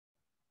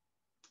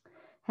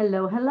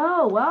Hello,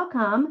 hello.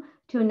 Welcome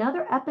to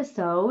another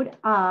episode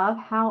of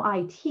How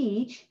I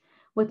Teach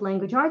with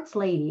Language Arts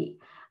Lady.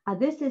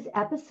 This is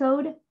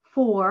episode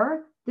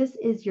 4. This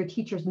is your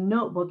teacher's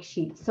notebook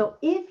sheet. So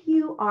if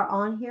you are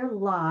on here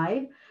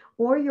live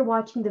or you're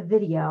watching the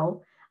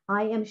video,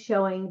 I am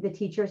showing the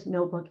teacher's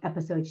notebook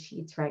episode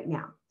sheets right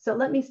now. So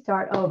let me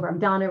start over. I'm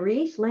Donna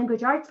Reich,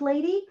 Language Arts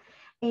Lady,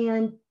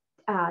 and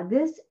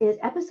this is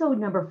episode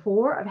number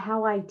 4 of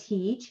How I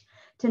Teach.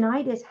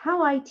 Tonight is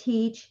How I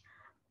Teach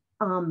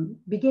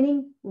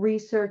beginning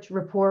research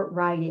report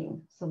writing.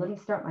 So let me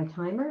start my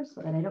timer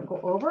so that I don't go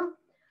over.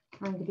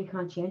 Trying to be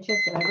conscientious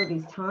of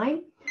everybody's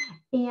time.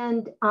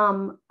 And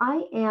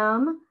I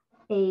am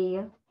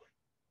an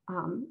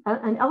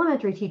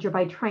elementary teacher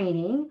by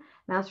training,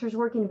 master's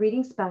work in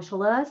reading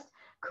specialist,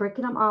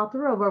 curriculum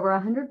author of over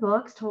 100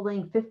 books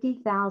totaling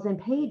 50,000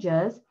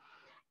 pages.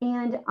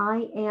 And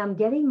I am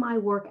getting my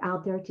work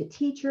out there to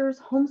teachers,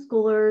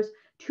 homeschoolers,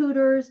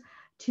 tutors,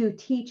 to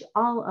teach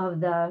all of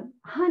the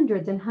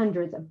hundreds and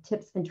hundreds of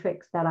tips and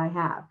tricks that I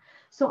have.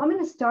 So I'm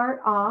going to start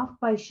off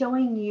by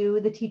showing you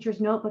the teacher's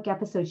notebook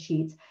episode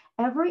sheets.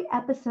 Every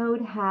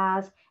episode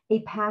has a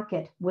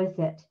packet with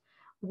it,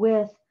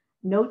 with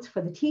notes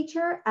for the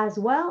teacher, as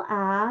well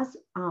as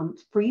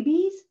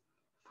freebies,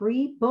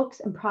 free books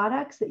and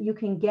products that you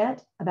can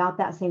get about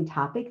that same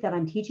topic that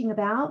I'm teaching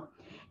about.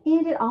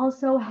 And it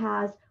also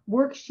has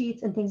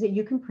worksheets and things that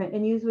you can print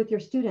and use with your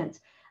students.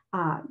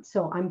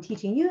 So I'm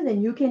teaching you,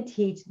 then you can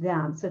teach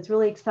them. So it's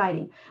really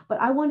exciting. But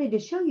I wanted to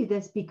show you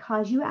this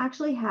because you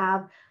actually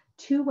have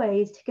 2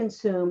 ways to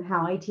consume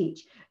How I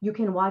Teach. You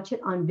can watch it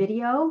on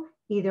video,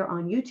 either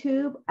on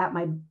YouTube at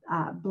my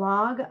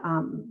blog,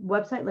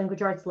 website,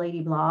 Language Arts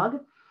Lady blog,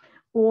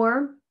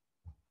 or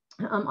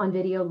on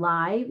video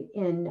live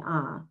in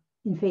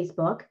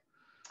Facebook.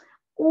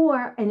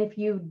 And if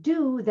you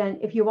do, then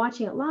if you're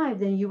watching it live,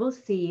 then you will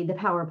see the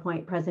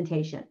PowerPoint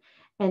presentation.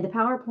 And the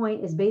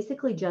PowerPoint is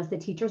basically just a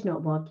teacher's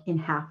notebook in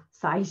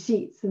half-size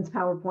sheets, since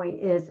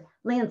PowerPoint is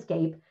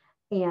landscape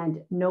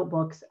and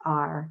notebooks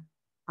are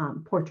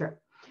portrait.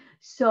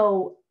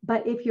 So,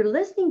 but if you're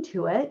listening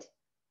to it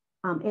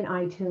in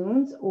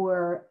iTunes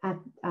or at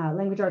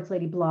Language Arts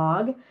Lady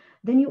blog,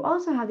 then you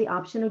also have the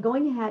option of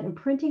going ahead and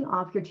printing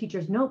off your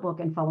teacher's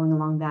notebook and following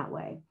along that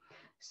way.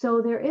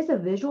 So there is a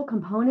visual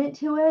component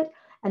to it,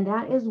 and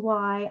that is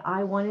why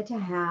I wanted to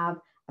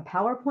have a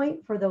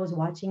PowerPoint for those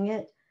watching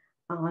it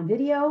on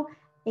video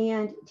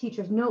and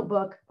teacher's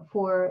notebook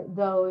for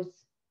those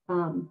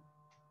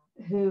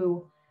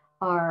who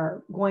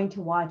are going to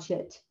watch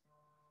it,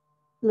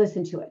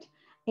 listen to it.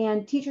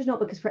 And teacher's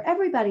notebook is for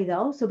everybody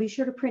though, so be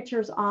sure to print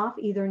yours off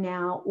either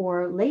now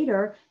or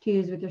later to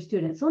use with your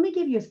students. So let me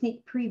give you a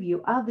sneak preview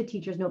of the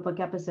teacher's notebook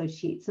episode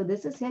sheet. So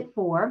this is hit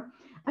 4.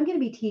 I'm going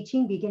to be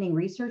teaching beginning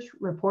research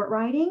report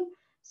writing.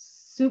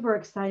 Super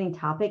exciting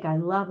topic. I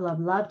love,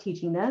 love, love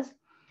teaching this.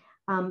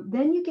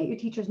 Then you get your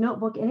teacher's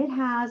notebook and it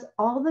has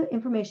all the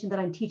information that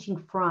I'm teaching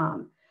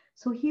from.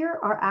 So here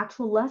are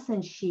actual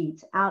lesson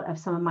sheets out of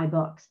some of my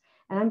books.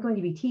 And I'm going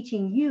to be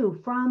teaching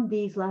you from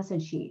these lesson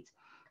sheets.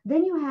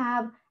 Then you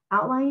have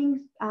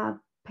outlining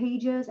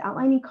pages,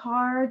 outlining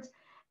cards,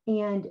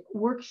 and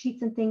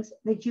worksheets and things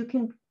that you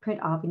can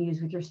print off and use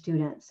with your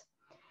students.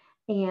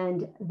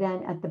 And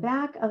then at the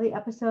back of the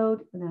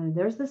episode,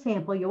 there's the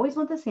sample. You always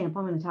want the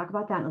sample. I'm going to talk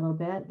about that in a little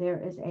bit.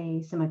 There is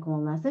a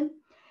semicolon lesson.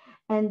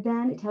 And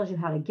then it tells you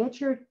how to get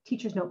your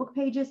teacher's notebook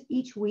pages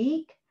each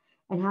week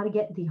and how to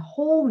get the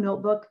whole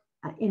notebook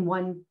in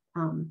one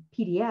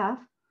PDF.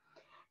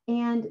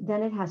 And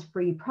then it has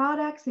free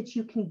products that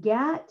you can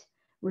get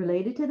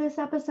related to this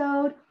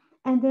episode.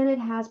 And then it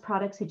has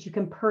products that you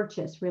can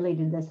purchase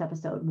related to this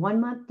episode.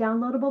 1-month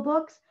downloadable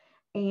books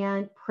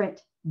and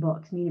print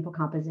books, meaningful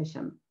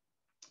composition.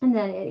 And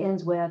then it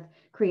ends with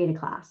create a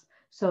class.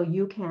 So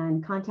you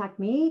can contact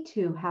me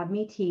to have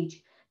me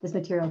teach this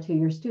material to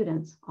your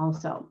students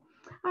also.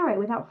 All right,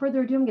 without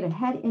further ado, I'm going to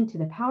head into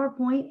the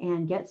PowerPoint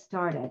and get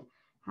started.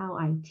 How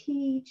I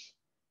teach,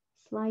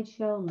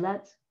 slideshow,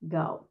 let's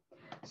go.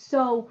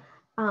 So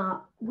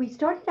we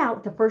started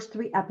out the first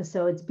 3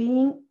 episodes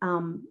being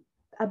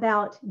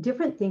about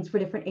different things for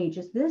different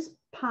ages. This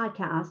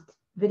podcast,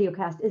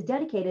 videocast, is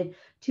dedicated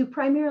to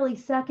primarily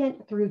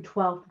 2nd through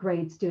 12th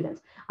grade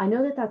students. I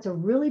know that that's a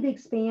really big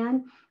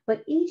span,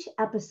 but each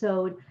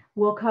episode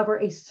will cover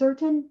a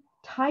certain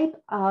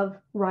type of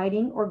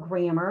writing or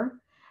grammar,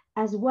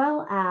 as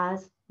well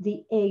as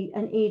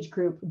an age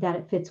group that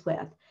it fits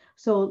with.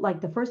 So like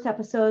the first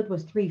episode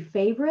was 3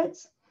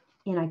 favorites,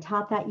 and I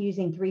taught that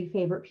using 3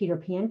 favorite Peter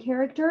Pan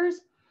characters.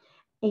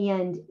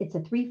 And it's a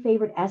 3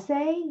 favorite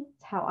essay.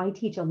 It's how I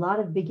teach a lot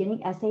of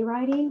beginning essay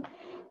writing.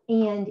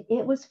 And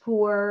it was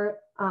for,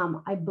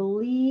 I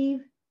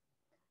believe,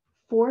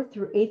 4th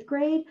through 8th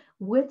grade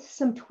with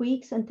some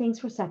tweaks and things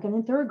for 2nd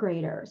and 3rd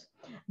graders.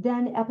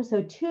 Then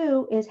episode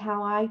 2 is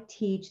how I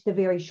teach the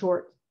very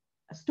short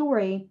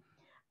story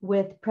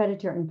with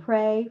Predator and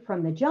Prey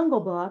from the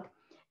Jungle Book.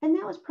 And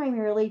that was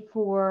primarily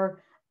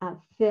for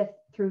 5th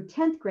through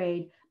 10th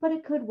grade, but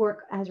it could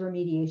work as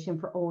remediation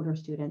for older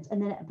students.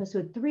 And then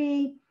episode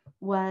 3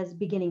 was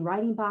beginning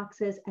writing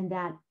boxes, and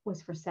that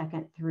was for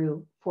 2nd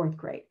through 4th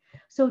grade.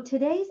 So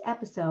today's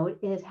episode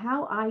is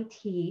how I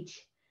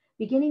teach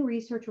beginning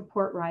research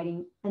report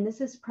writing, and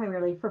this is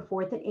primarily for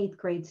 4th and 8th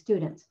grade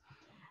students.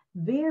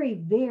 Very,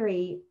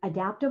 very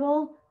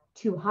adaptable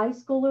to high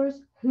schoolers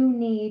who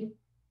need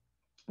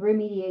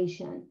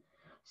remediation.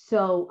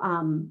 So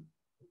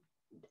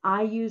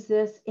I use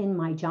this in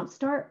my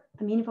Jumpstart,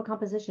 Meaningful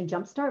Composition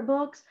Jumpstart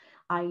books.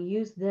 I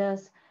use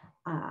this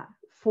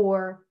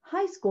for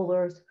high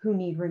schoolers who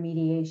need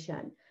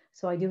remediation.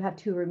 So I do have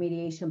 2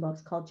 remediation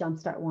books called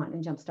Jumpstart 1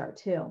 and Jumpstart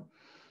 2.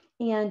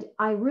 And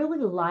I really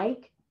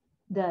like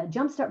the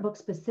Jumpstart book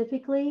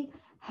specifically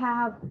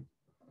have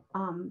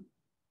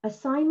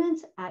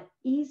assignments at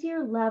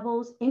easier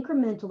levels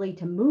incrementally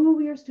to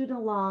move your student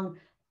along.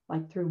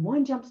 Like through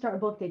one Jumpstart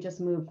book, they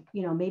just move,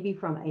 maybe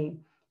from a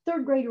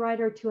 3rd grade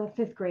writer to a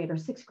 5th grade or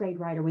 6th grade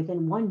writer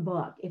within one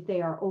book if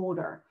they are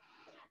older,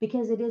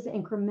 because it is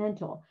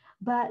incremental.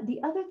 But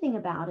the other thing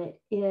about it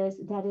is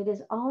that it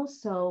is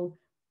also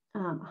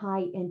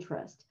high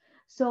interest.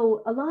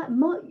 So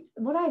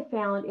what I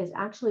found is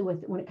actually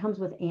when it comes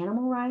with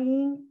animal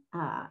writing,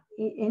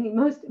 in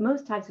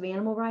most types of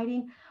animal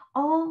writing,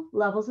 all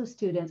levels of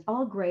students,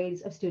 all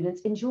grades of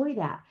students enjoy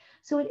that.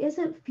 So it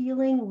isn't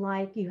feeling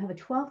like you have a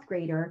 12th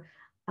grader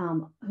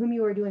whom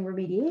you are doing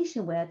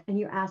remediation with, and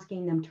you're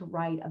asking them to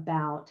write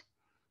about,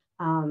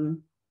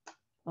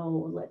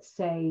 let's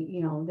say,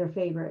 their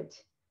favorite,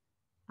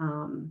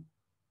 I'm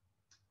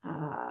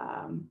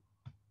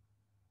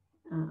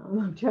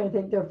trying to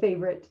think their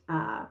favorite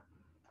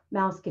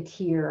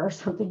Mouseketeer or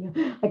something.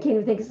 I can't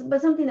even think,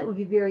 but something that would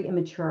be very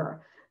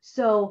immature.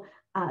 So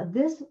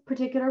this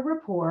particular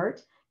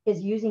report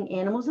is using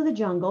Animals of the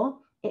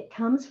Jungle. It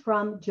comes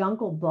from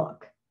Jungle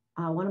Book,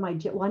 one of my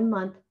 1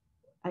 month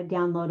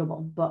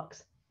downloadable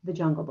books, the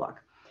Jungle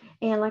Book.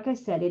 And like I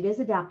said, it is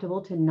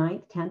adaptable to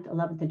 9th, 10th,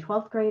 11th, and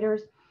 12th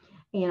graders.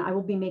 And I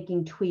will be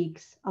making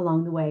tweaks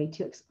along the way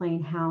to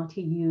explain how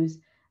to use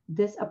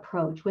this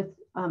approach with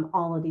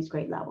all of these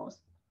grade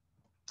levels.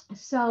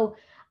 So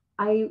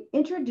I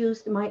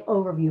introduced my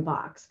overview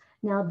box.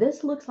 Now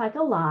this looks like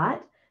a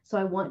lot, so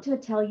I want to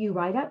tell you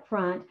right up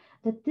front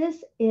that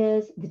this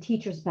is the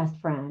teacher's best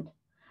friend.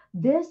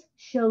 This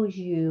shows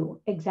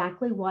you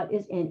exactly what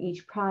is in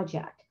each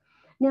project.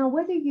 Now,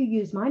 whether you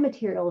use my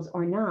materials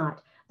or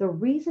not, the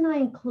reason I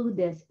include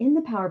this in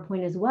the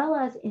PowerPoint as well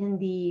as in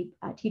the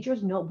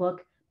teacher's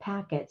notebook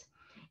packets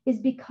is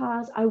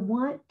because I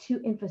want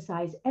to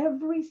emphasize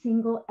every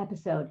single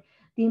episode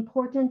the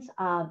importance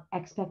of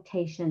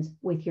expectations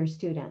with your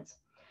students.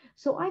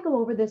 So I go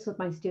over this with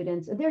my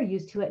students, and they're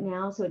used to it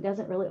now, so it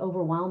doesn't really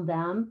overwhelm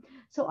them.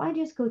 So I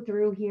just go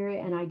through here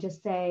and I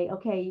just say,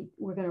 okay,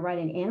 we're going to write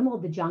an animal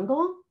of the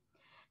jungle.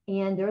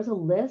 And there's a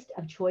list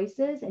of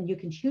choices, and you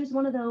can choose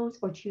one of those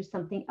or choose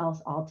something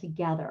else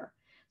altogether.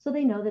 So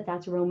they know that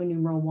that's Roman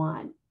numeral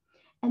 1.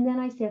 And then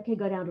I say, okay,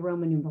 go down to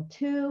Roman numeral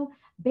 2.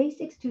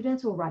 Basic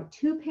students will write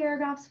 2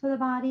 paragraphs for the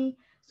body.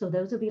 So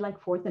those will be like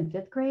 4th and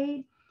 5th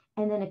grade.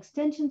 And then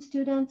extension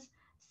students,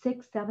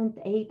 6th, 7th,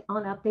 8th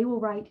on up, they will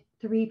write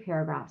 3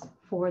 paragraphs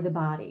for the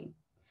body.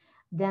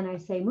 Then I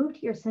say, move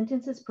to your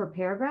sentences per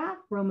paragraph,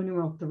 Roman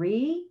numeral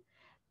 3.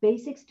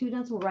 Basic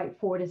students will write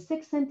 4 to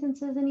 6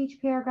 sentences in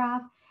each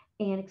paragraph,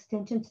 and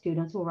extension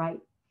students will write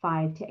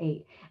 5 to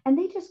 8. And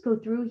they just go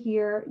through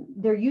here.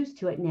 They're used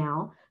to it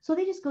now. So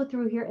they just go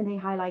through here and they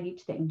highlight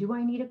each thing. Do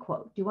I need a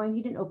quote? Do I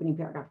need an opening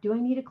paragraph? Do I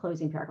need a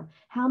closing paragraph?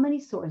 How many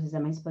sources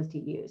am I supposed to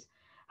use?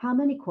 How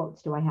many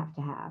quotes do I have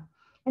to have?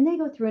 And they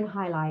go through and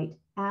highlight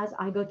as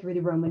I go through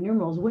the Roman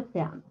numerals with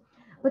them.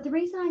 But the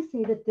reason I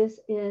say that this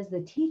is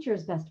the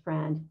teacher's best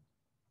friend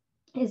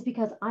is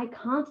because I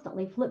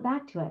constantly flip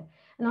back to it.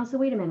 And I'll say,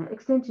 wait a minute,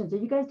 extensions, are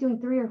you guys doing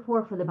 3 or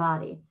 4 for the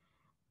body?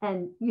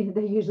 And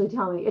they usually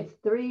tell me it's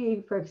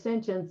 3 for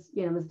extensions,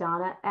 Ms.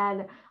 Donna.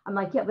 And I'm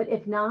like, yeah, but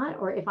if not,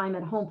 or if I'm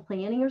at home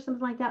planning or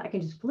something like that, I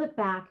can just flip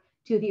back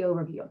to the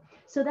overview.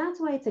 So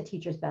that's why it's a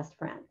teacher's best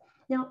friend.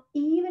 Now,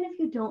 even if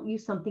you don't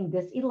use something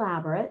this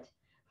elaborate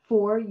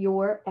for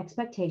your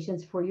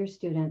expectations for your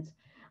students,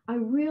 I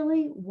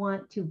really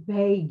want to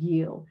beg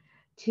you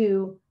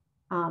to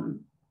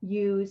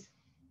use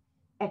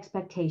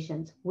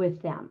expectations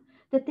with them,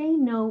 that they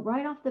know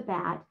right off the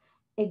bat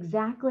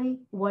exactly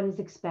what is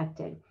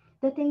expected,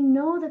 that they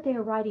know that they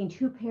are writing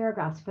 2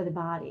 paragraphs for the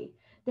body.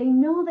 They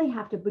know they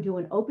have to do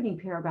an opening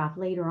paragraph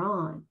later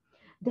on.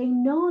 They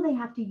know they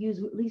have to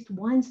use at least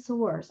 1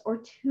 source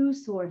or 2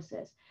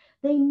 sources.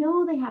 They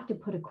know they have to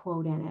put a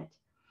quote in it.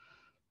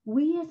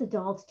 We as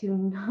adults do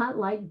not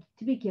like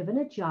to be given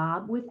a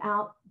job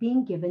without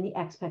being given the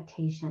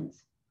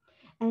expectations,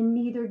 and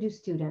neither do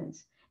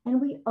students. And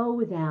we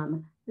owe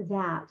them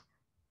that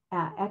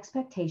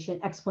explanation,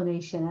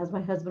 as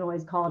my husband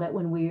always called it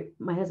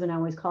my husband and I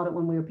always called it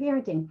when we were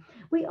parenting.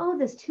 We owe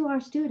this to our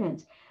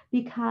students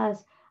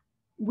because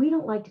we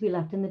don't like to be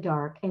left in the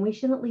dark, and we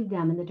shouldn't leave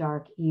them in the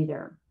dark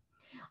either.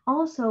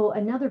 Also,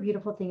 another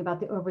beautiful thing about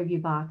the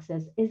overview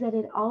boxes is that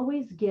it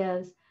always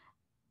gives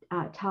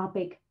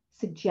topic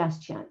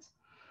suggestions.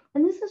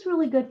 And this is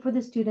really good for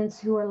the students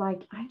who are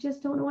like, I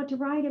just don't know what to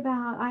write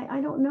about. I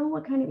don't know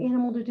what kind of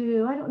animal to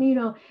do. I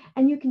don't,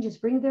 and you can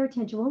just bring their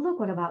attention. Well, look,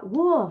 what about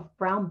wolf,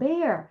 brown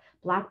bear,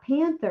 black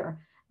panther,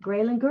 gray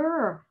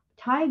langur,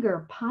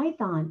 tiger,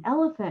 python,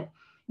 elephant?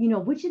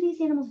 Which of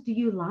these animals do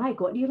you like?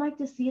 What do you like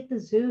to see at the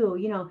zoo?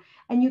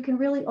 And you can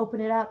really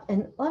open it up.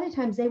 And a lot of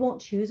times they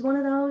won't choose one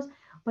of those,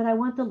 but I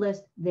want the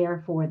list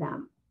there for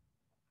them.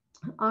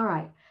 All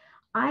right.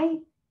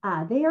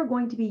 They are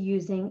going to be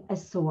using a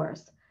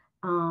source.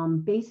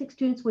 Basic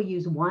students will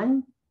use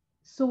one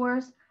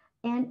source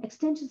and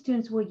extension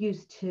students will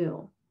use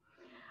two.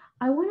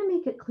 I want to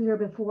make it clear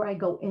before I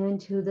go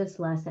into this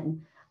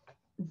lesson,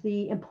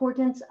 the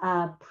importance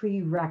of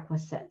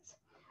prerequisites.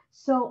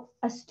 So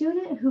a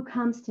student who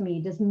comes to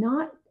me does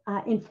not,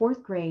 in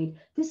fourth grade,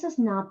 this is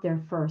not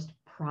their first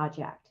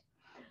project.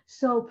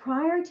 So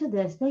prior to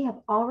this, they have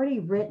already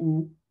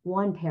written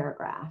one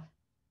paragraph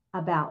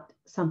about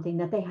something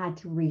that they had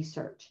to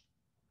research.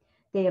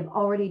 They have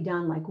already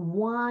done like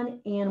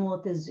one animal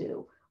at the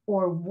zoo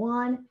or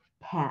one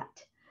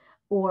pet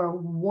or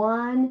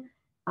one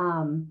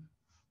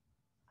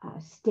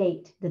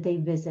state that they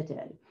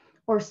visited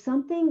or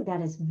something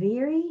that is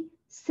very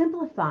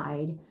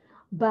simplified,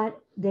 but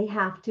they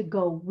have to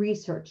go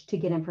research to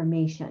get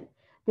information.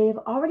 They have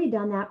already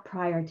done that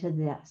prior to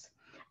this.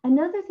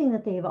 Another thing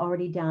that they have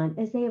already done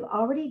is they have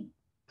already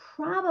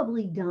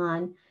probably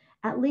done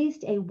at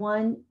least a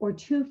 1 or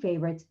 2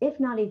 favorites, if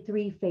not a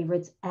 3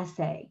 favorites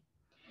essay.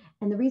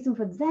 And the reason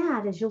for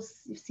that is you'll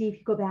see if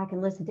you go back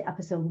and listen to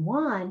episode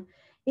 1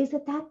 is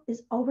that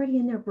is already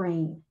in their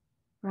brain,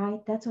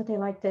 right? That's what they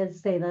like to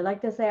say. They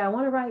like to say, I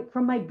want to write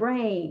from my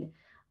brain.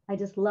 I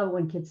just love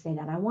when kids say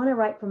that. I want to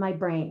write from my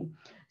brain.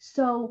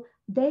 So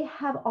they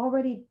have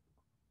already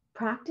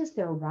practiced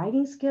their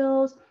writing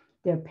skills,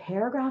 their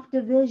paragraph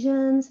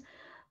divisions,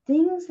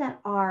 things that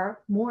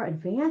are more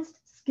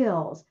advanced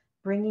skills,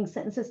 bringing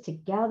sentences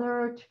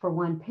together for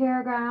one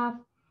paragraph,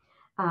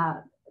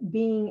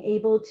 being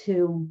able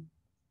to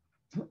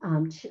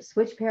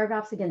switch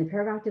paragraphs again, the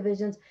paragraph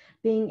divisions,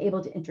 being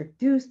able to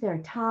introduce their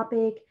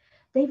topic.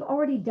 They've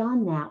already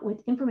done that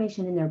with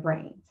information in their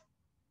brains,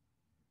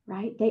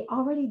 right? They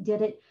already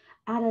did it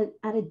at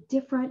a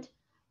different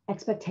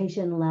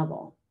expectation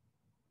level.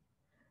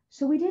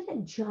 So we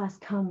didn't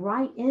just come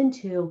right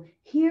into,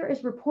 here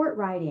is report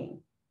writing.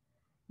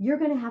 You're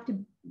going to have to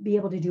be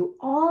able to do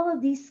all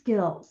of these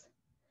skills.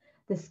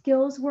 The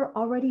skills were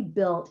already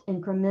built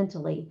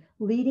incrementally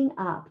leading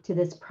up to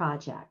this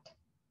project.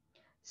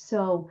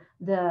 So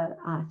the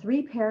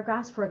 3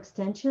 paragraphs for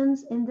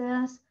extensions in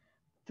this,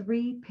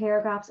 3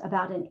 paragraphs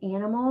about an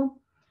animal,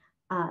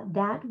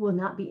 that will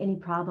not be any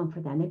problem for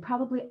them. They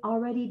probably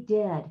already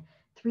did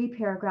 3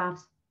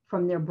 paragraphs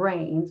from their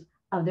brains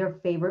of their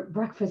favorite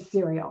breakfast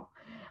cereal,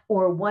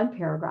 or 1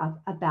 paragraph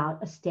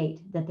about a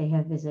state that they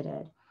have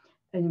visited.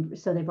 And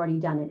so they've already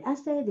done an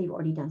essay, they've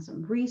already done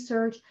some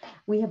research.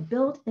 We have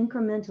built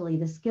incrementally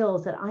the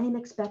skills that I am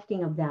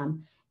expecting of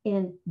them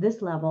in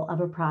this level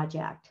of a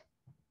project.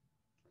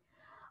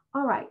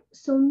 All right,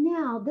 so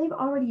now they've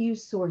already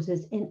used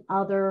sources in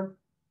other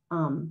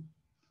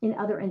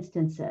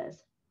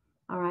instances.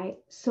 All right,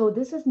 so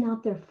this is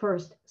not their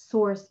first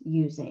source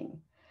using,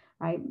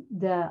 right?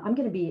 I'm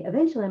going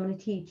to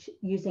teach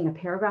using a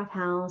paragraph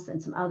house and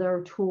some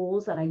other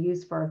tools that I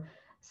use for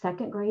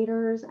 2nd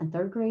graders and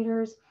 3rd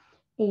graders.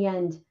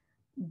 And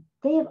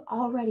they have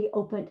already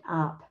opened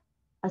up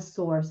a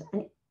source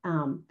and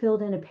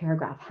filled in a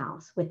paragraph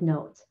house with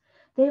notes.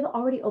 They have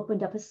already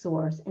opened up a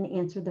source and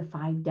answered the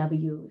 5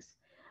 W's.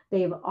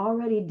 They have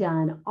already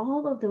done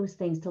all of those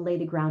things to lay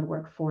the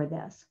groundwork for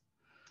this.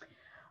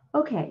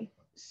 Okay,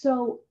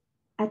 so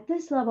at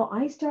this level,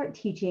 I start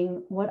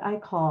teaching what I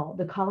call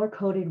the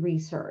color-coded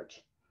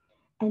research.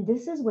 And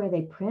this is where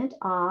they print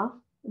off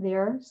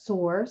their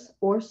source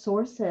or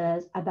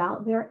sources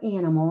about their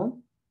animal,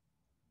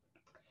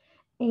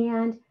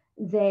 and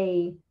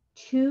they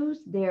choose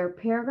their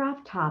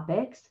paragraph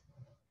topics,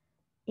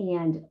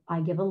 and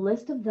I give a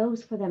list of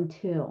those for them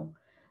too.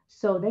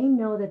 So they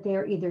know that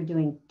they're either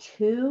doing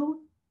 2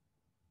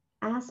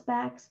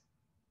 aspects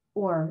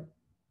or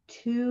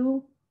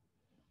 2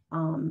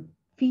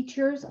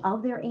 features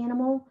of their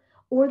animal,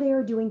 or they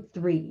are doing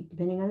 3,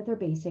 depending on if they're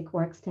basic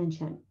or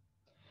extension.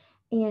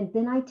 And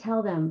then I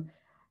tell them,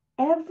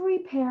 every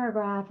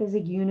paragraph is a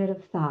unit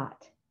of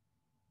thought.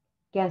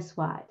 Guess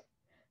what?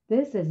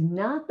 This is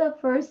not the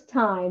first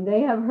time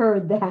they have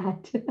heard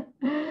that.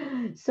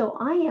 So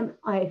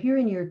if you're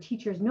in your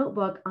teacher's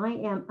notebook, I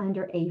am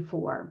under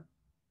A4.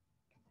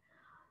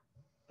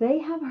 They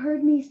have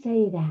heard me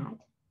say that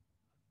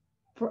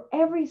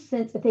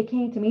since if they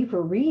came to me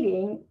for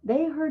reading,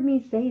 they heard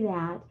me say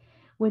that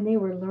when they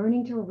were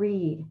learning to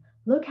read.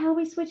 Look how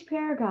we switch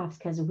paragraphs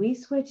because we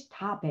switch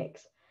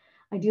topics.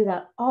 I do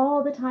that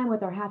all the time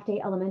with our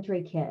half-day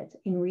elementary kids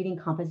in reading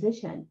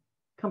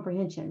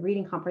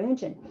reading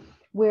comprehension,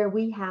 where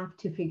we have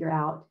to figure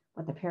out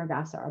what the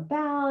paragraphs are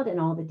about and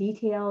all the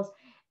details.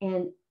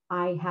 And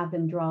I have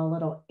them draw a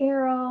little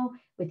arrow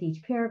with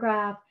each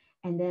paragraph,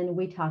 and then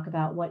we talk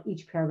about what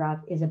each paragraph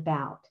is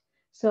about.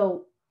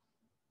 So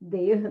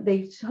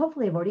they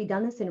hopefully have already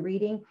done this in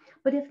reading,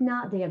 but if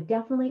not, they have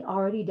definitely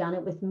already done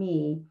it with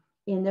me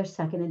in their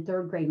second and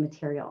third grade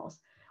materials,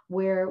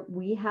 where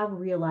we have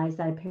realized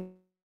that a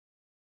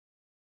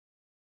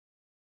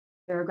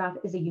paragraph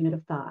is a unit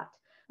of thought.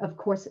 Of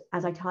course,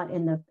 as I taught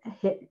in the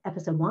hit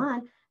episode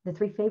 1, the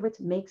 3 favorites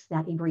makes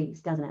that a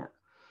breeze, doesn't it?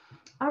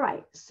 All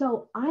right,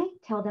 so I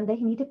tell them they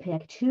need to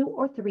pick 2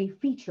 or 3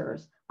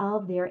 features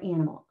of their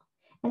animal.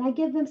 And I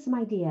give them some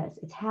ideas.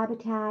 Its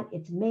habitat,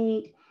 its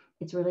mate,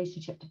 its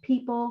relationship to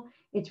people,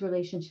 its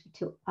relationship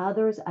to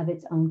others of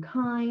its own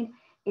kind,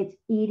 its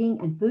eating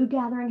and food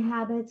gathering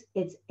habits,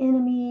 its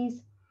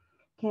enemies.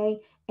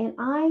 Okay, and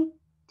I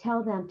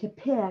tell them to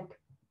pick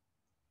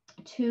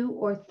 2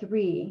 or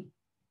 3.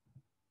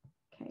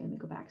 Okay, let me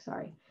go back,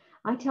 sorry.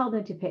 I tell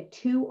them to pick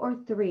 2 or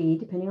 3,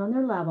 depending on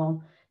their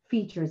level,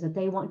 features that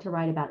they want to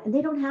write about. And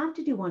they don't have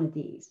to do one of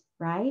these,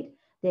 right?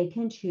 They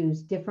can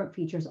choose different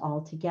features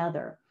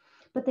altogether.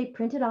 But they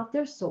printed off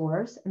their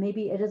source.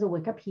 Maybe it is a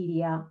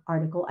Wikipedia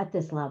article at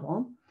this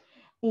level.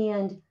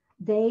 And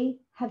they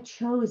have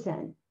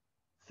chosen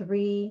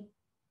 3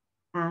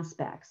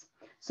 aspects.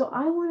 So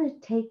I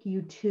want to take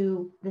you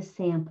to the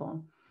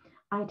sample.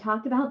 I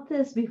talked about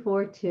this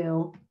before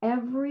too.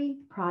 Every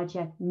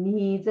project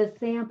needs a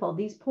sample.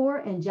 These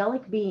poor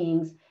angelic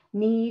beings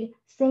need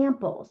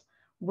samples,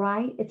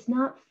 right? It's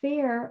not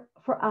fair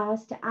for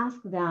us to ask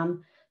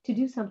them to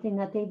do something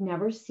that they've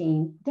never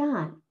seen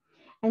done.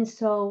 And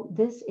so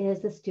this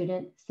is the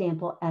student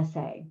sample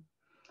essay.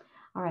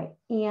 All right.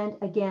 And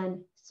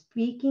again,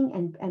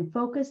 speaking and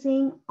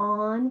focusing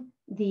on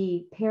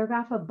the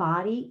paragraph of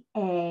body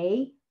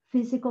A,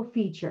 physical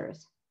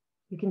features.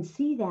 You can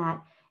see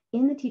that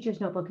in the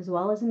teacher's notebook as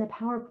well as in the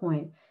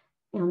PowerPoint.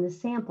 On the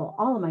sample,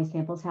 all of my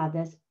samples have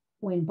this.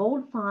 When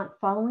bold font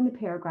following the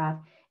paragraph,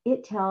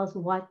 it tells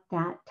what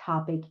that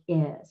topic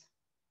is.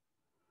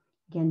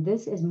 Again,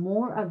 this is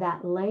more of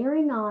that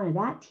layering on of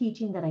that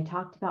teaching that I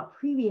talked about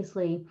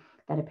previously,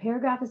 that a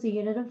paragraph is a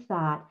unit of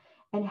thought,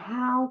 and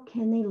how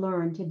can they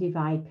learn to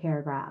divide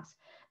paragraphs?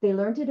 They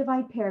learn to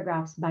divide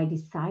paragraphs by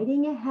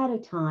deciding ahead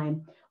of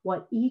time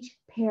what each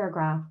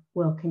paragraph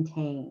will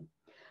contain.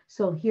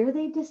 So here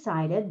they've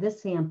decided,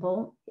 this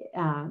sample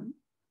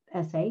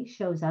essay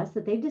shows us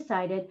that they've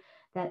decided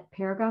that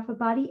paragraph of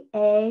body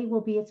A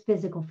will be its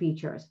physical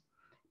features.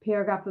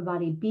 Paragraph of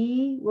body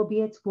B will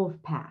be its wolf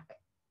pack.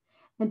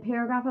 And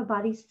paragraph of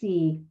body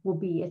C will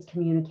be its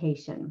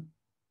communication.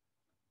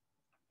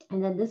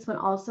 And then this one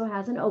also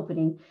has an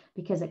opening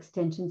because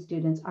extension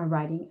students are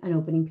writing an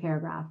opening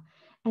paragraph.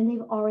 And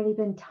they've already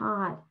been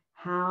taught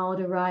how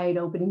to write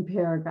opening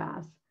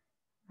paragraphs,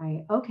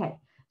 right? Okay,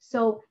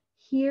 so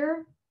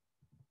here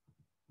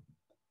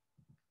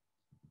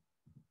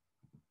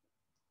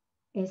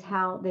is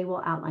how they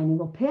will outline. They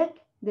will pick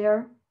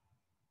their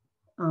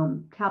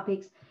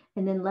topics,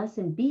 and then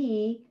lesson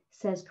B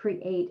says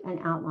create an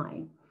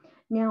outline.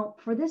 Now,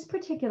 for this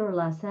particular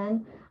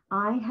lesson,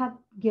 I have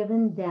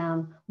given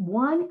them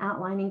one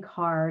outlining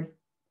card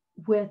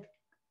with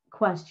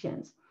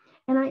questions.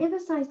 And I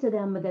emphasize to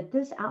them that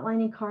this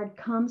outlining card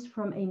comes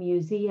from a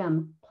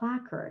museum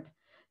placard.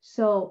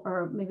 So,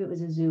 or maybe it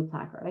was a zoo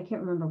placard. I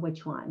can't remember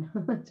which one.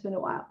 It's been a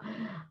while.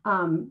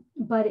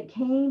 But it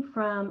came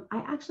from, I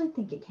actually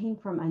think it came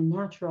from a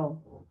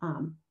natural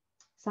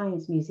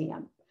science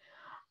museum.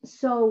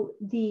 So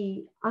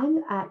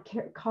I'm at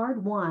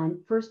card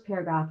 1, first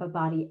paragraph of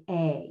body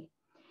A,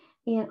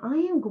 and I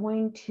am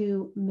going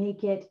to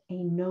make it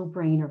a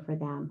no-brainer for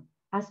them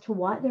as to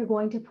what they're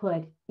going to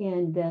put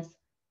in this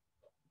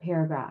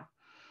paragraph.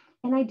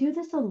 And I do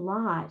this a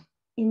lot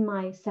in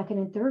my second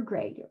and third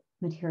grade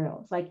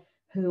materials, like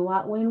who,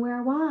 what, when,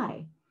 where,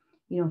 why.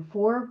 You know,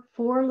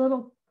 four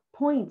little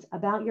points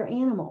about your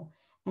animal,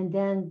 and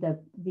then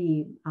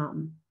the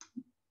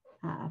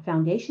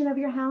foundation of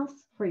your house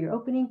for your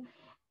opening,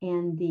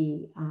 and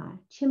the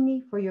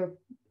chimney for your,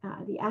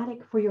 the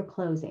attic for your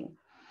closing.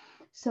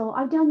 So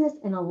I've done this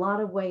in a lot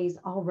of ways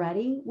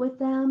already with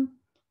them,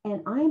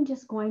 and I'm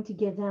just going to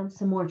give them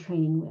some more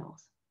training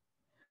wheels.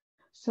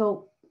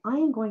 So I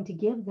am going to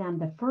give them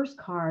the first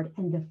card,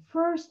 and the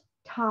first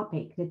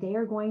topic that they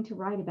are going to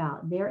write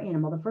about their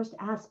animal, the first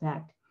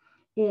aspect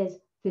is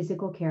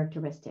physical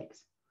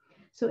characteristics.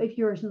 So if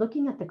you're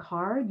looking at the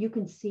card, you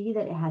can see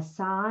that it has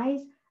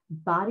size,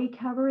 body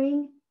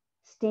covering,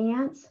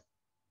 stance,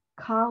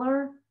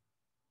 collar,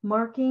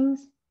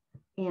 markings,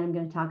 and I'm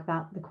going to talk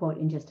about the quote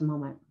in just a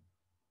moment.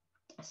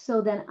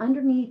 So then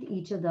underneath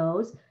each of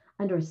those,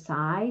 under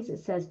size, it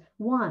says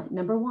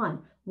number one,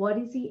 what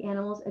is the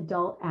animal's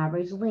adult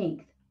average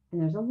length?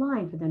 And there's a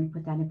line for them to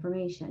put that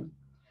information.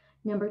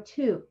 Number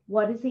 2,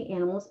 what is the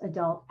animal's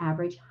adult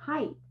average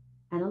height?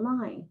 And a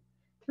line.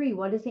 3,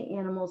 what is the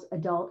animal's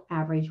adult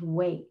average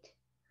weight?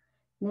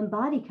 And then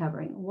body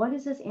covering, what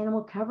is this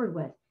animal covered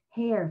with?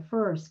 Hair,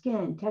 fur,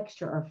 skin,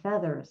 texture, or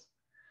feathers?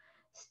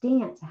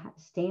 Stance,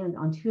 stand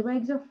on 2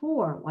 legs or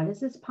 4. What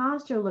does its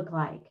posture look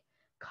like?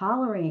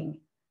 Collaring,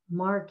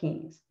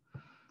 markings.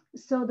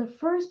 So the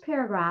first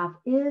paragraph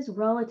is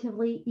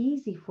relatively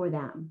easy for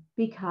them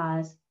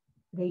because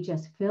they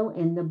just fill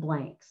in the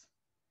blanks.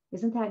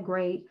 Isn't that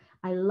great?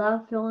 I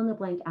love fill in the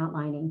blank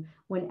outlining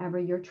whenever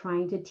you're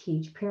trying to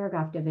teach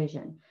paragraph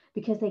division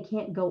because they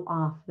can't go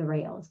off the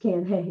rails,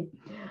 can they?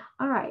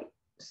 All right,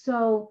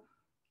 so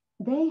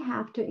they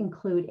have to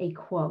include a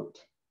quote.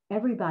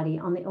 Everybody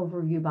on the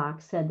overview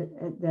box said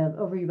that the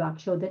overview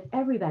box showed that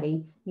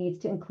everybody needs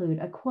to include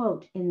a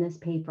quote in this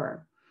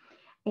paper.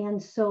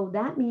 And so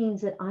that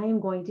means that I am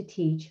going to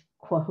teach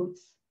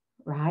quotes,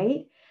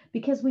 right?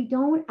 Because we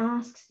don't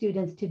ask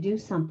students to do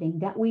something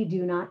that we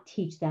do not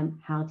teach them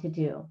how to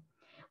do.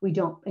 We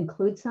don't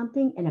include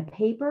something in a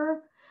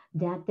paper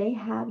that they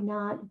have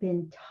not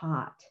been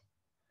taught.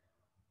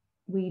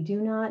 We do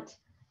not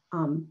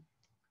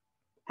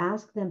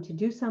ask them to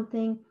do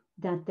something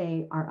that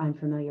they are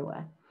unfamiliar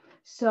with.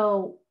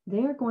 So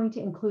they're going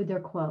to include their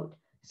quote.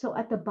 So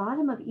at the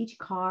bottom of each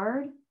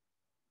card,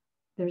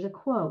 there's a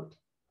quote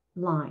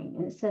line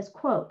and it says,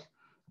 quote,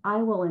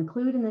 I will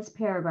include in this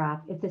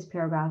paragraph if this is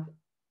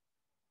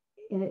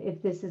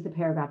the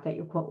paragraph that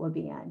your quote will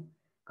be in.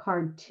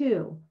 Card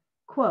 2,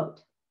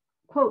 quote,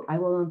 I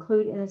will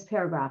include in this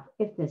paragraph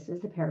if this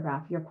is the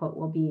paragraph your quote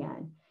will be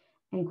in.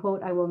 And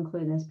quote, I will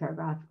include in this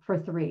paragraph for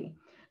 3.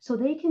 So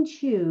they can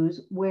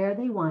choose where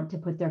they want to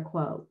put their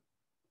quote.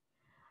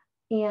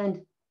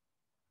 And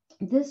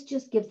this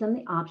just gives them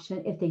the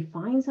option, if they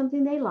find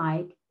something they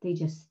like, they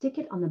just stick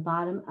it on the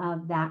bottom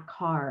of that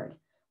card,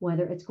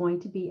 whether it's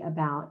going to be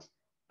about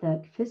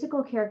the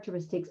physical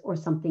characteristics or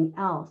something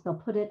else. They'll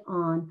put it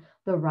on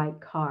the right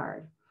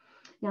card.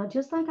 Now,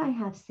 just like I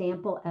have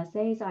sample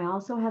essays, I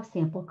also have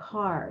sample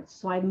cards.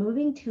 So I'm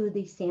moving to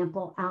the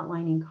sample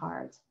outlining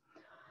cards.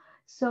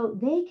 So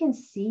they can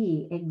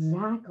see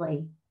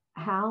exactly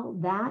how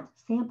that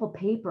sample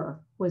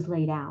paper was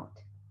laid out.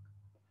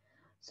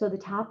 So the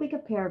topic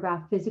of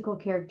paragraph, physical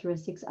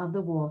characteristics of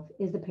the wolf,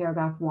 is the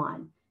paragraph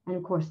 1. And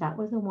of course, that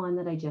was the one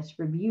that I just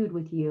reviewed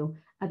with you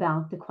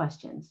about the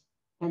questions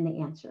and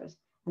the answers.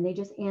 And they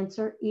just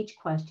answer each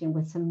question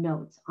with some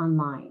notes on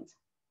lines.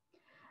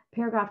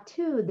 Paragraph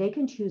 2, they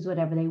can choose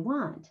whatever they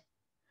want.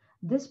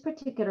 This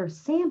particular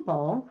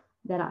sample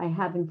that I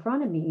have in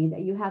front of me,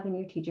 that you have in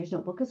your teacher's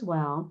notebook as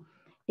well,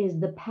 is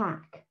the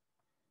pack.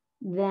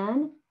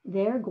 Then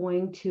they're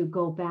going to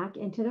go back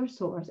into their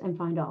source and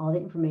find out all the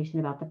information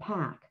about the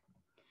pack.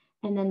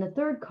 And then the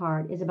third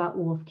card is about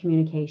wolf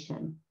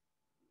communication.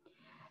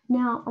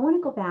 Now, I want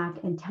to go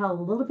back and tell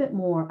a little bit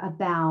more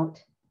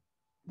about,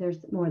 there's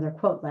more of their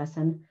quote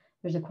lesson.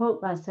 There's a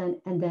quote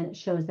lesson, and then it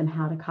shows them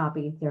how to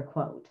copy their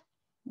quote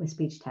with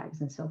speech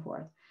tags and so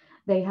forth.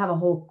 They have a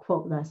whole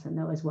quote lesson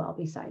though as well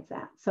besides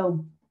that.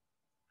 So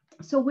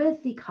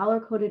with the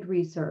color-coded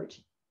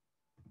research,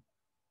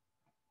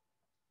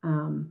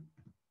 let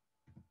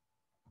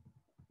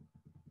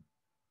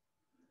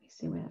me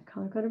see where that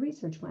color-coded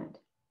research went.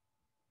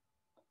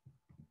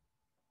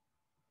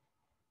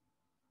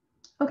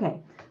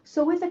 Okay,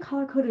 so with the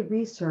color-coded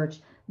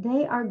research,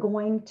 they are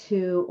going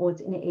to, oh,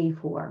 it's in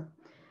A4.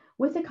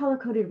 With the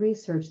color-coded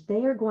research,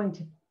 they are going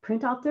to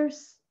print out their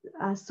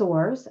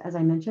source, as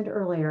I mentioned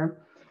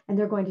earlier, and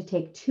they're going to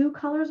take 2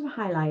 colors of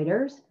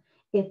highlighters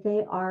if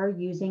they are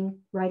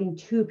writing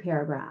 2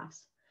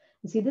 paragraphs.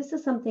 And see, this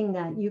is something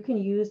that you can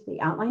use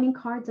the outlining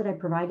cards that I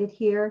provided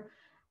here,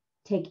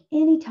 take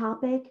any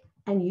topic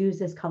and use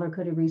this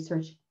color-coded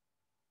research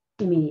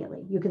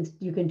immediately. You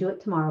can do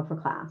it tomorrow for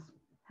class.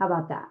 How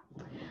about that?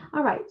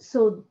 All right,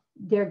 so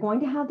they're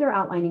going to have their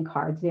outlining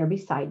cards there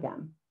beside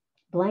them,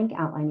 blank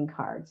outlining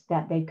cards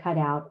that they cut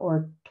out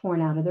or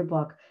torn out of their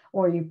book,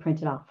 or you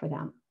printed off for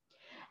them.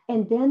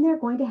 And then they're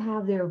going to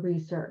have their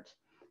research.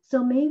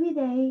 So maybe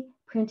they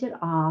printed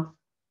off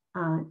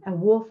a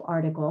wolf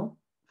article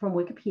from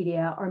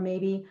Wikipedia, or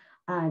maybe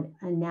a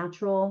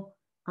natural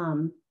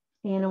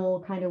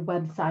animal kind of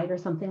website or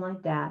something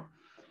like that.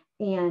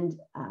 And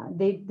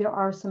there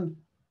are some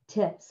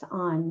tips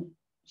on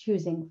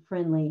choosing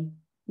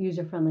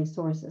user-friendly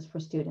sources for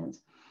students,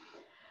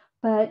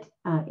 but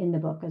in the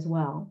book as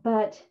well.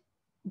 But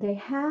they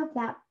have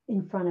that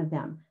in front of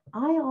them.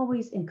 I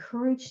always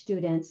encourage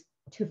students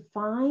to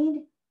find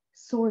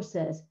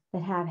sources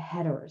that have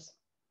headers,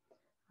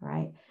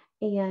 right?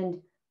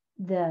 And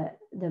the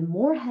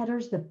more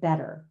headers, the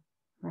better,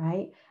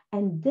 right?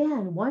 And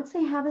then once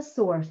they have a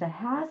source that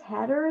has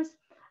headers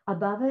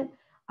above it,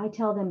 I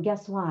tell them,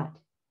 guess what?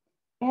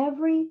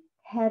 Every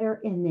header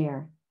in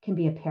there can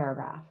be a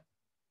paragraph.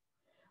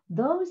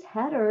 Those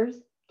headers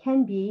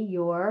can be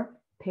your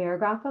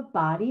paragraph of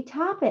body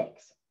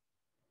topics.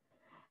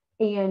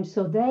 And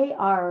so they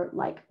are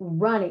like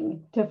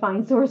running to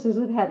find sources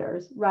with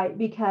headers, right?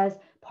 Because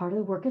part of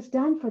the work is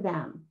done for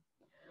them.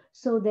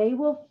 So they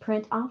will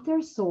print off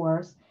their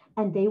source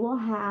and they will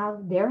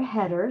have their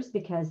headers,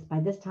 because by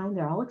this time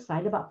they're all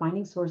excited about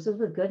finding sources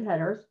with good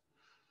headers.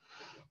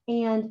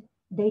 And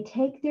they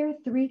take their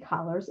 3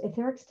 colors if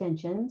they're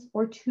extensions,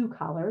 or 2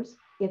 colors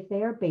if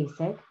they are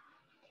basic,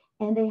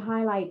 and they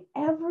highlight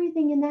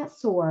everything in that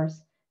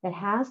source that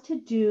has to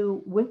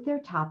do with their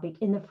topic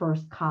in the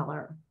first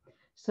color.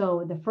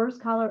 So the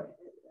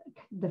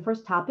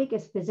first topic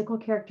is physical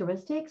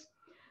characteristics.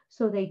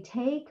 So they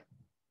take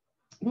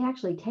they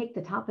actually take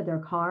the top of their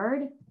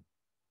card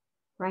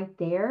right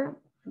there,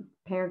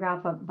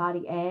 paragraph of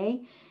body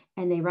A,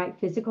 and they write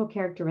physical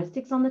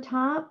characteristics on the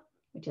top,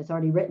 which is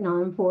already written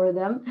on for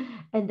them.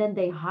 And then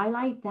they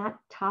highlight that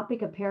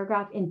topic of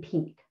paragraph in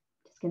pink.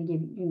 I'm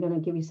going to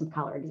give you some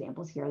color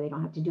examples here. They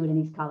don't have to do it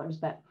in these colors,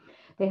 but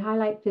they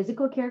highlight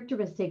physical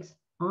characteristics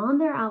on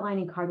their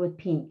outlining card with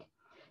pink.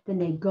 Then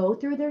they go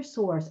through their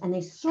source and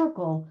they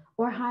circle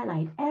or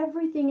highlight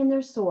everything in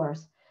their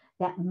source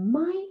that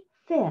might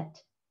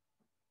fit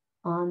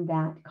on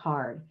that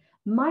card,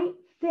 might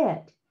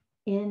fit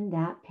in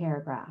that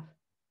paragraph.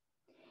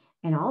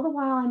 And all the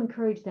while I'm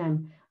encouraging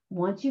them,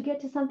 once you get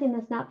to something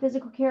that's not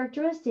physical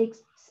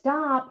characteristics,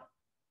 stop,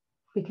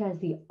 because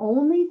the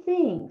only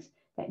things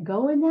that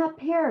go in that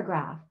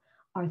paragraph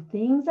are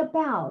things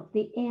about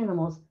the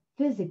animal's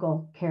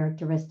physical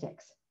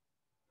characteristics.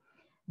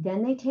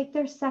 Then they take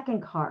their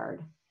second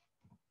card,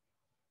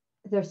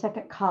 their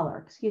second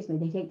color,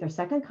 they take their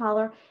second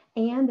color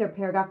and their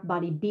paragraph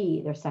body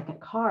B, their second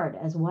card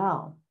as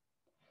well.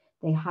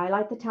 They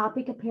highlight the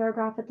topic of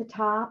paragraph at the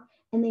top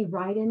and they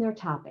write in their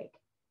topic.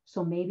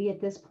 So maybe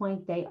at this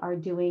point they are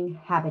doing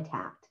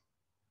habitat.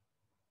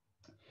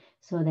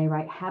 So they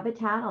write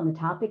habitat on the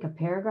topic of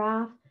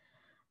paragraph.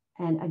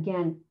 And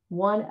again,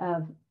 one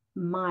of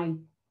my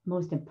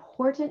most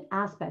important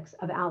aspects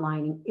of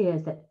outlining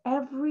is that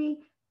every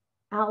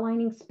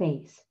outlining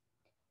space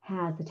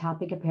has the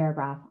topic of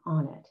paragraph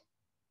on it.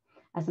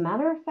 As a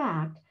matter of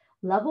fact,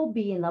 level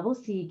B and level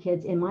C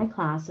kids in my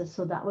classes,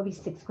 so that would be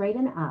 6th grade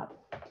and up,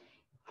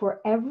 for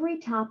every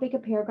topic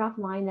of paragraph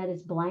line that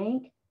is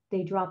blank,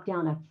 they drop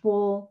down a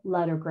full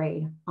letter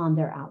grade on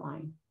their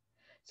outline.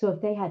 So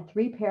if they had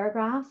 3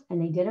 paragraphs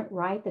and they didn't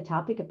write the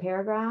topic of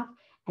paragraph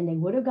and they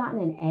would have gotten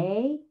an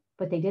A,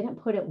 but they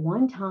didn't put it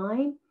one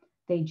time,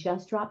 they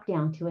just dropped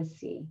down to a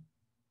C.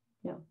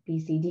 No, B,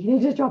 C, D, they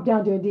just dropped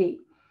down to a D,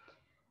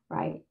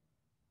 right?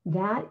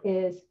 That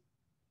is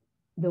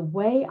the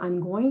way I'm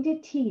going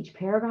to teach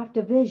paragraph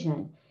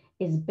division,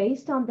 is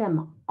based on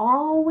them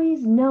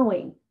always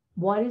knowing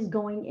what is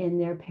going in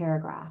their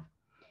paragraph.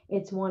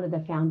 It's one of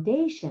the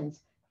foundations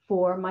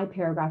for my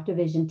paragraph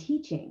division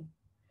teaching.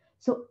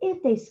 So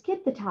if they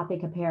skip the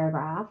topic of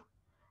paragraph,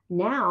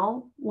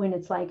 now when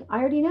it's like, I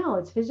already know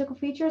it's physical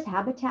features,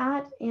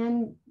 habitat,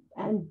 and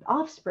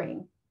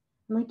offspring.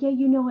 I'm like, yeah,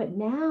 you know it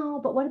now,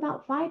 but what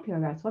about 5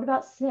 paragraphs? What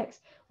about 6?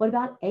 What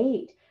about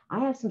 8? I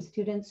have some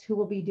students who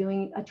will be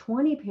doing a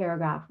 20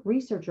 paragraph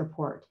research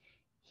report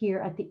here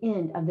at the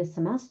end of this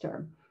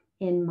semester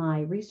in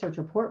my research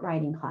report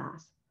writing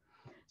class.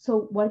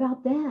 So what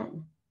about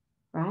then,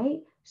 right?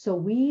 So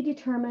we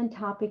determine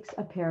topics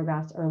of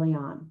paragraphs early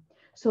on.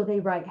 So they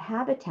write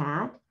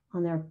habitat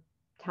on their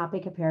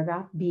topic of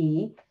paragraph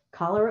B,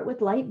 color it with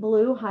light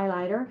blue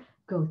highlighter,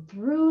 go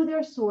through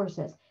their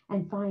sources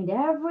and find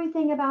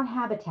everything about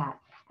habitat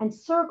and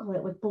circle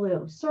it with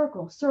blue,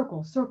 circle,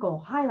 circle,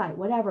 circle, highlight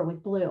whatever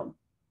with blue.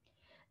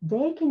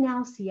 They can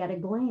now see at a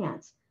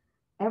glance,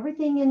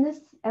 everything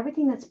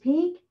that's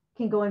pink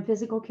can go in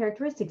physical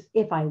characteristics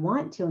if I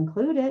want to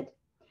include it.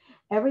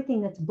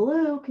 Everything that's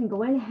blue can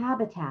go in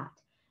habitat.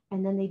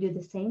 And then they do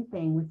the same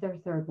thing with their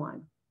third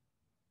one.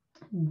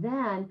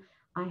 Then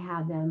I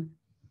have them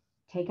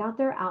take out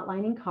their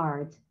outlining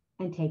cards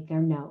and take their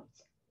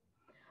notes.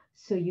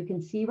 So you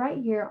can see right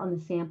here on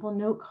the sample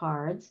note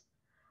cards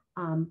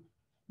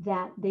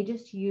that they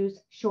just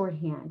use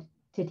shorthand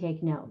to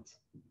take notes.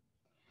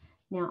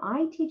 Now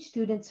I teach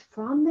students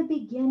from the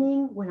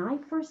beginning when I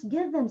first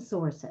give them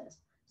sources.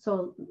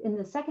 So in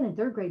the 2nd and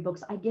 3rd grade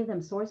books, I give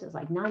them sources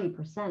like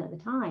 90% of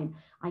the time.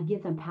 I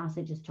give them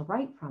passages to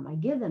write from. I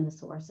give them the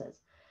sources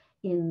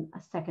in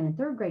 2nd and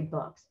 3rd grade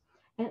books.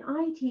 And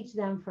I teach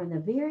them from the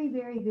very,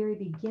 very, very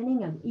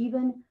beginning of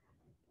even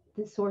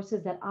the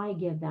sources that I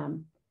give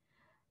them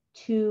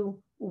to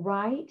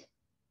write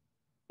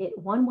it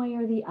one way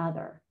or the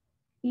other.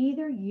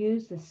 Either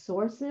use the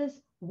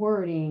sources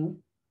wording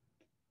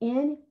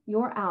in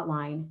your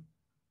outline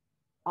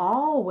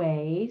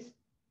always,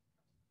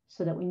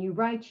 so that when you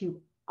write,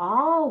 you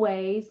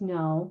always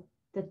know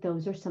that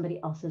those are somebody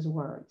else's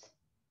words.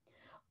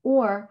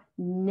 Or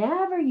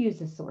never use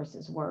the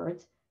source's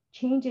words,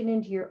 change it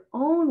into your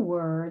own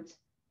words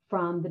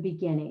from the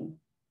beginning.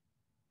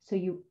 So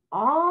you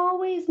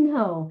always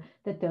know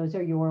that those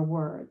are your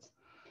words.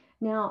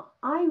 Now,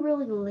 I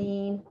really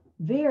lean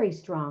very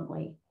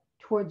strongly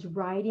towards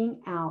writing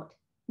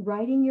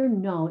your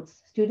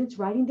notes, students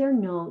writing their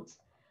notes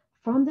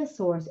from the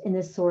source in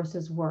the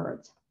source's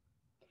words.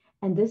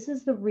 And this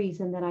is the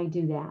reason that I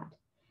do that.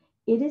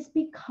 It is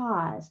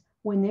because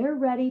when they're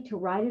ready to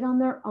write it on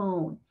their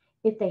own,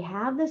 if they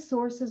have the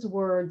source's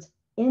words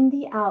in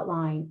the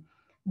outline,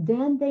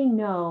 then they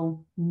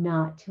know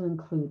not to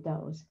include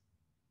those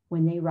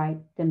when they write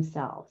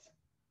themselves.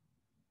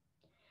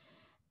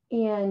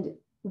 And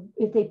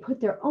if they put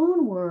their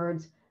own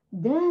words,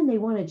 then they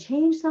want to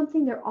change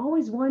something. They're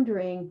always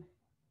wondering,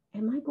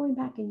 am I going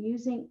back and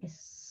using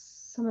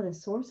some of the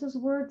source's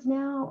words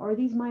now? Or are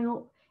these my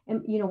own?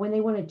 And when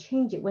they want to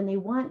change it, when they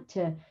want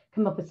to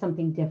come up with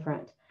something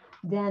different.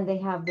 then they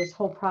have this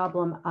whole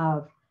problem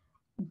of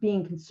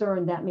being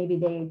concerned that maybe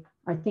they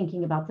are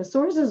thinking about the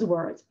source's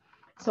words.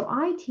 So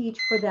I teach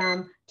for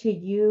them to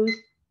use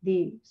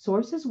the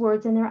source's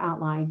words in their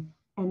outline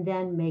and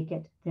then make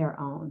it their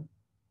own.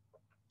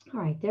 All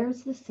right,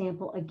 there's the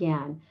sample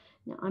again.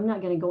 Now, I'm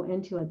not going to go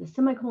into it, the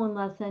semicolon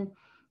lesson,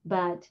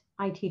 but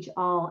I teach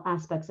all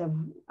aspects of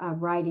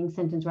writing,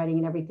 sentence writing,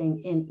 and everything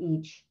in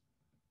each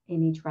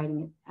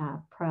writing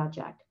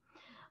project.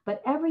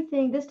 But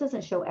everything, this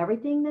doesn't show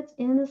everything that's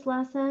in this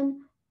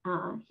lesson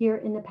here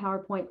in the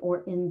PowerPoint or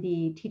in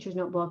the teacher's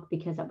notebook,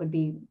 because that would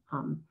be,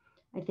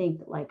 I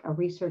think, like a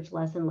research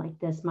lesson like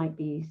this might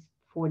be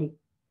 30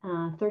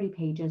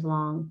 pages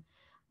long.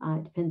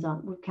 It depends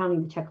on, we're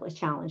counting the checklist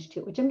challenge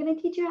too, which I'm going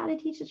to teach you how to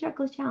teach the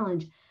checklist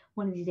challenge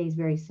one of these days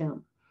very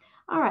soon.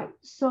 All right,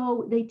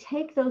 so they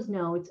take those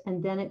notes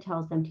and then it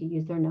tells them to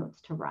use their notes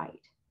to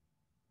write.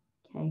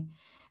 Okay,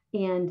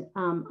 and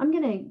I'm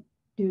going to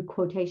do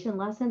quotation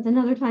lessons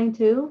another time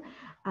too.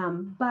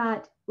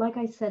 But like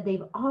I said,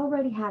 they've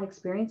already had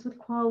experience with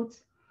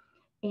quotes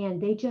and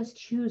they just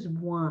choose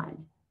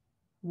one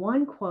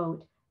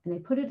quote and they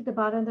put it at the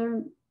bottom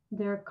of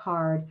their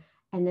card,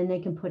 and then they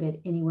can put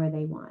it anywhere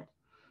they want.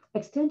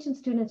 Extension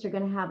students are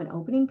going to have an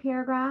opening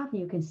paragraph.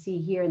 You can see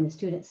here in the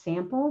student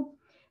sample,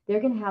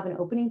 they're going to have an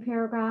opening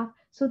paragraph.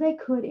 So they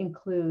could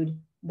include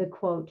the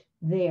quote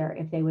there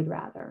if they would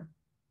rather.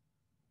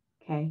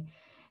 Okay.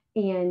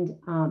 And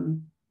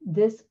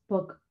this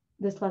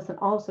lesson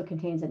also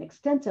contains an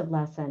extensive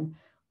lesson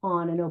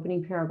on an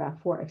opening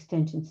paragraph for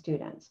extension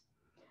students,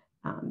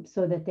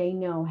 so that they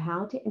know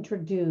how to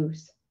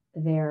introduce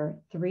their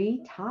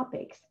 3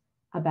 topics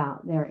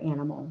about their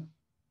animal.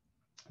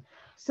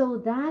 So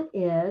that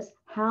is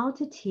how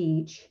to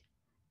teach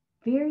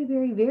very,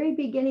 very, very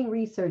beginning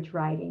research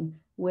writing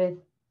with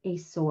a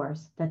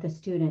source that the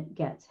student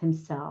gets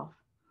himself.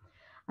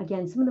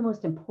 Again, some of the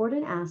most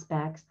important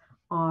aspects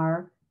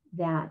are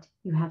that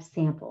you have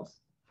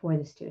samples for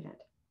the student,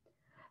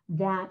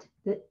 that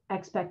the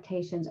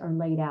expectations are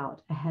laid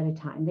out ahead of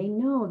time. They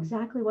know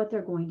exactly what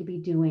they're going to be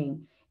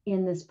doing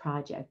in this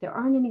project. There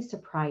aren't any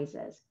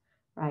surprises,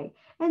 right?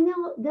 And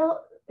they'll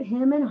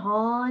hem and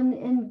haw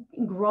and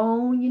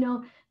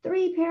groan,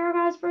 3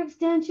 paragraphs for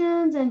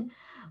extensions, and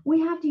we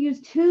have to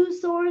use 2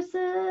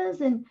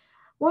 sources, and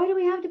why do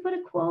we have to put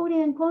a quote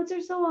in? Quotes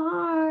are so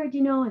hard,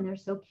 and they're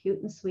so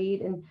cute and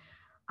sweet. And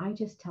I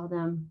just tell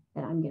them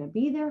that I'm going to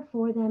be there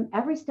for them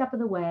every step of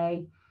the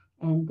way,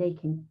 and they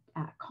can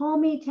call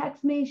me,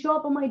 text me, show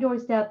up on my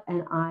doorstep,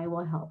 and I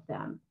will help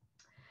them.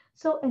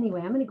 So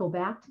anyway, I'm going to go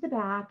back to the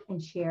back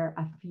and share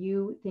a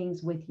few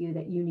things with you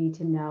that you need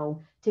to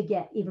know to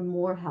get even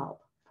more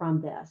help from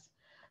this.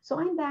 So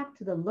I'm back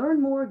to the Learn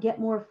More, Get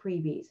More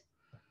freebies.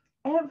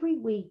 Every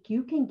week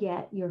you can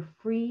get your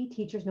free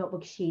Teacher's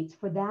Notebook sheets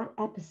for that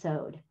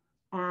episode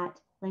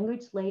at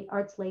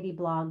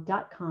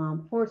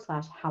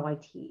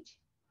languageartsladyblog.com/how-I-teach.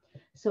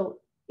 So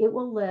it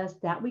will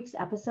list that week's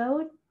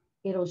episode.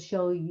 It'll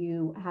show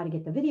you how to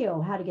get the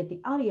video, how to get the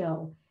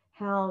audio,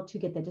 how to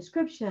get the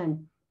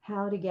description,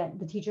 how to get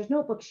the Teacher's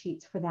Notebook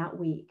sheets for that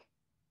week.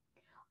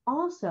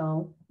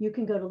 Also, you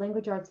can go to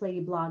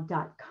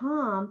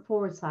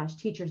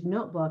languageartsladyblog.com/Teacher's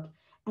Notebook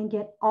and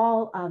get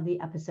all of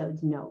the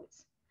episode's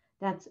notes.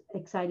 That's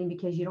exciting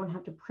because you don't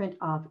have to print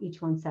off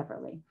each one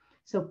separately.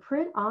 So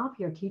print off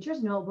your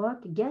Teacher's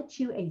Notebook, get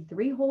you a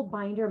 3-hole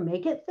binder,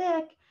 make it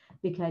thick,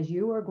 because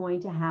you are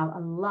going to have a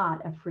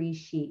lot of free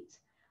sheets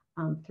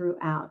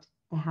throughout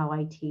the How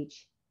I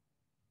Teach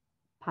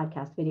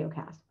podcast video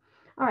cast.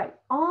 All right.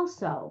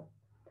 Also,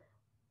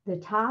 the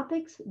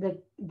topics,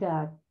 the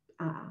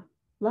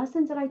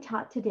lessons that I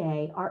taught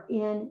today are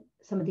in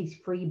some of these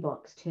free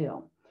books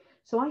too.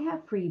 So I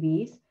have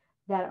freebies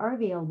that are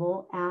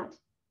available at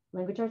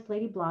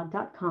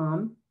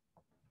languageartsladyblog.com.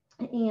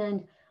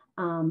 And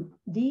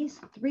these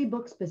 3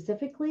 books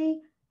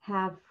specifically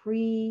have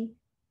free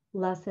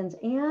lessons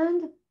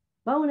and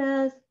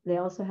bonus, they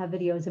also have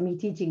videos of me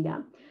teaching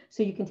them.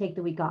 So you can take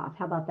the week off.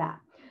 How about that?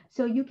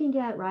 So you can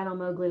get Write on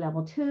Mowgli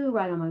Level 2,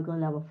 Write on Mowgli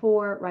Level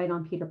 4, Write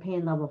on Peter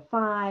Pan Level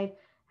 5,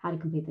 How to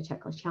Complete the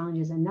Checklist Challenge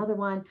is another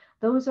one.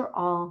 Those are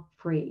all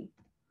free.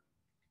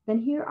 Then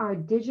here are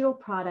digital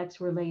products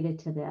related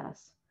to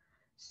this.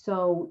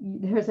 So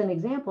there's an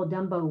example,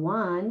 Dumbo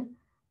 1.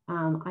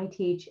 I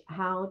teach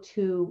how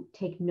to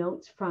take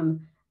notes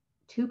from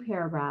 2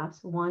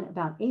 paragraphs, one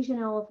about Asian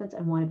elephants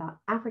and one about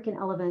African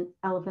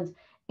elephants,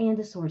 and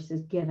the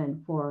sources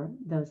given for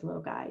those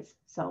little guys.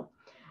 So,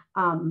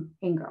 and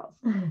girls.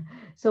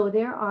 So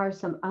there are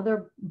some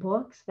other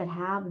books that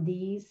have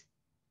the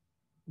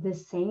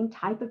same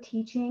type of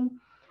teaching.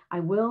 I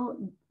will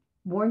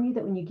warn you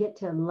that when you get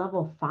to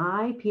level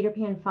 5, Peter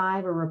Pan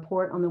 5, A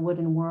Report on the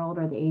Wooden World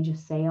or the Age of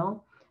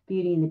Sail,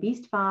 Beauty and the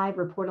Beast 5,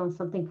 Report on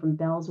something from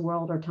Belle's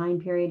World or time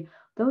period,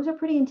 those are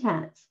pretty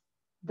intense.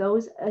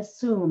 Those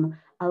assume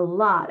a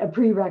lot of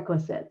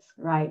prerequisites,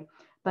 right?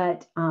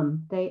 But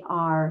they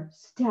are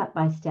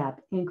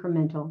step-by-step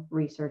incremental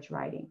research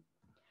writing.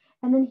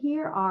 And then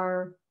here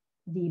are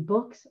the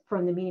books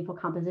from the Meaningful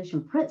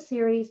Composition print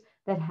series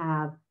that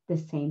have the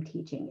same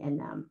teaching in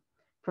them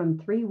from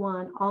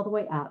 3-1 all the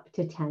way up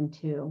to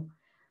 10-2.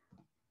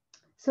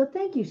 So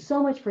thank you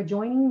so much for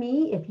joining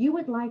me. If you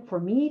would like for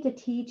me to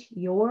teach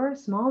your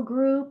small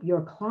group,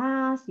 your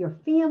class, your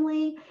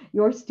family,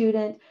 your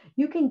student,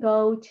 you can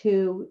go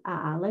to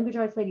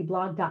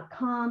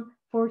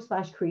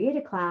languageartsladyblog.com/create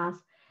a class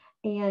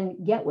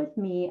and get with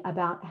me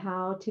about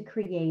how to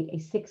create a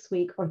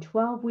 6-week or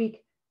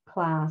 12-week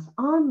class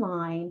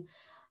online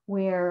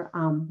where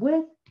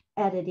with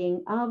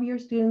editing of your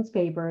students'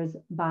 papers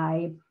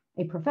by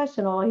a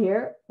professional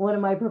here, one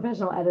of my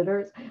professional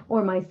editors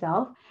or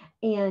myself.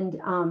 And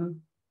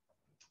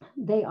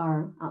they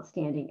are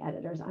outstanding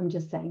editors. I'm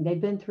just saying, they've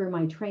been through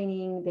my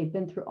training, they've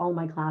been through all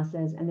my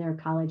classes, and they're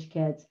college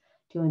kids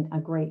doing a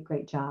great,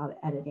 great job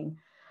editing.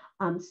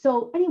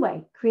 So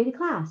anyway, create a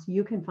class.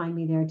 You can find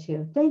me there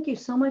too. Thank you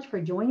so much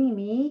for joining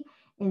me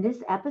in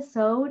this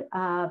episode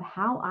of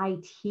How I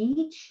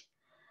Teach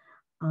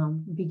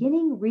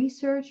Beginning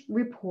Research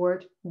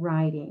Report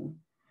Writing.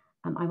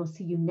 I will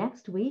see you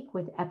next week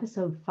with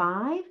episode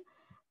 5.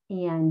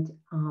 And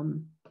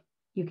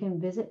you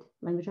can visit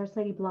Language Arts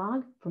Lady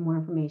blog for more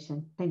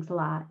information. Thanks a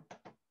lot.